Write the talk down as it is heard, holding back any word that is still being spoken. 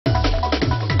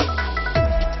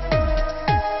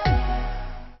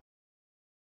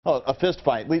Oh, a fist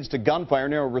fight leads to gunfire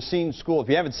near a Racine school. If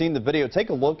you haven't seen the video, take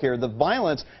a look here. The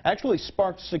violence actually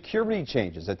sparked security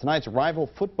changes at tonight's rival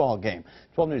football game.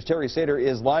 12 News' Terry Sater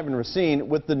is live in Racine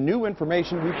with the new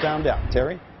information we found out.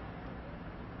 Terry?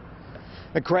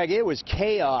 Craig, it was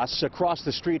chaos across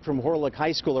the street from Horlick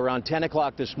High School around 10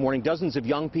 o'clock this morning. Dozens of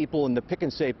young people in the Pick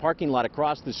and Save parking lot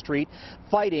across the street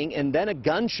fighting, and then a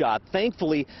gunshot.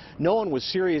 Thankfully, no one was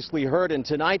seriously hurt, and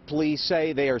tonight police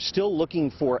say they are still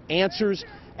looking for answers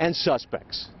and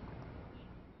suspects.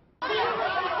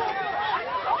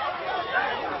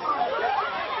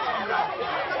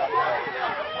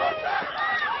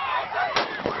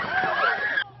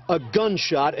 A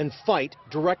gunshot and fight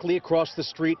directly across the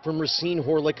street from Racine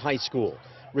Horlick High School,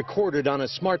 recorded on a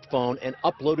smartphone and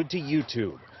uploaded to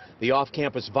YouTube. The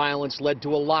off-campus violence led to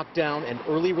a lockdown and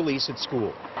early release at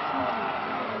school.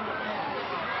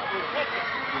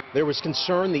 There was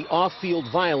concern the off-field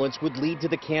violence would lead to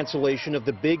the cancellation of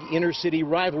the big inner-city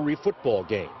rivalry football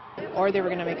game. Or they were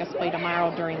going to make us play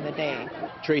tomorrow during the day.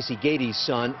 Tracy Gady's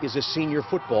son is a senior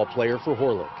football player for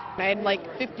Horlick. I had like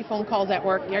 50 phone calls at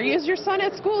work. Is your son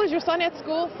at school? Is your son at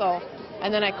school?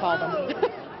 And then I called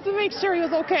him to make sure he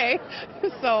was okay.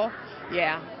 So,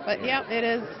 yeah. But yeah,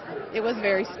 it was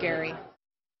very scary.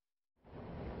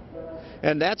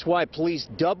 And that's why police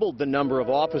doubled the number of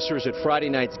officers at Friday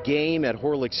night's game at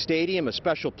Horlick Stadium. A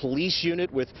special police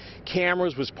unit with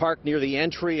cameras was parked near the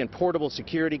entry, and portable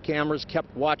security cameras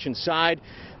kept watch inside.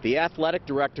 The athletic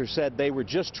director said they were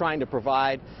just trying to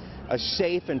provide a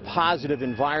safe and positive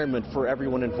environment for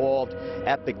everyone involved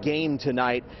at the game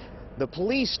tonight. The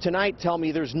police tonight tell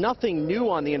me there's nothing new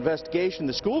on the investigation.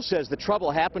 The school says the trouble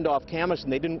happened off campus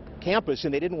and they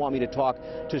didn't want me to talk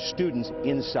to students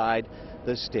inside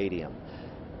the stadium.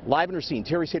 Live in Racine,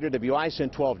 Terry Sater, WISN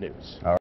 12 News.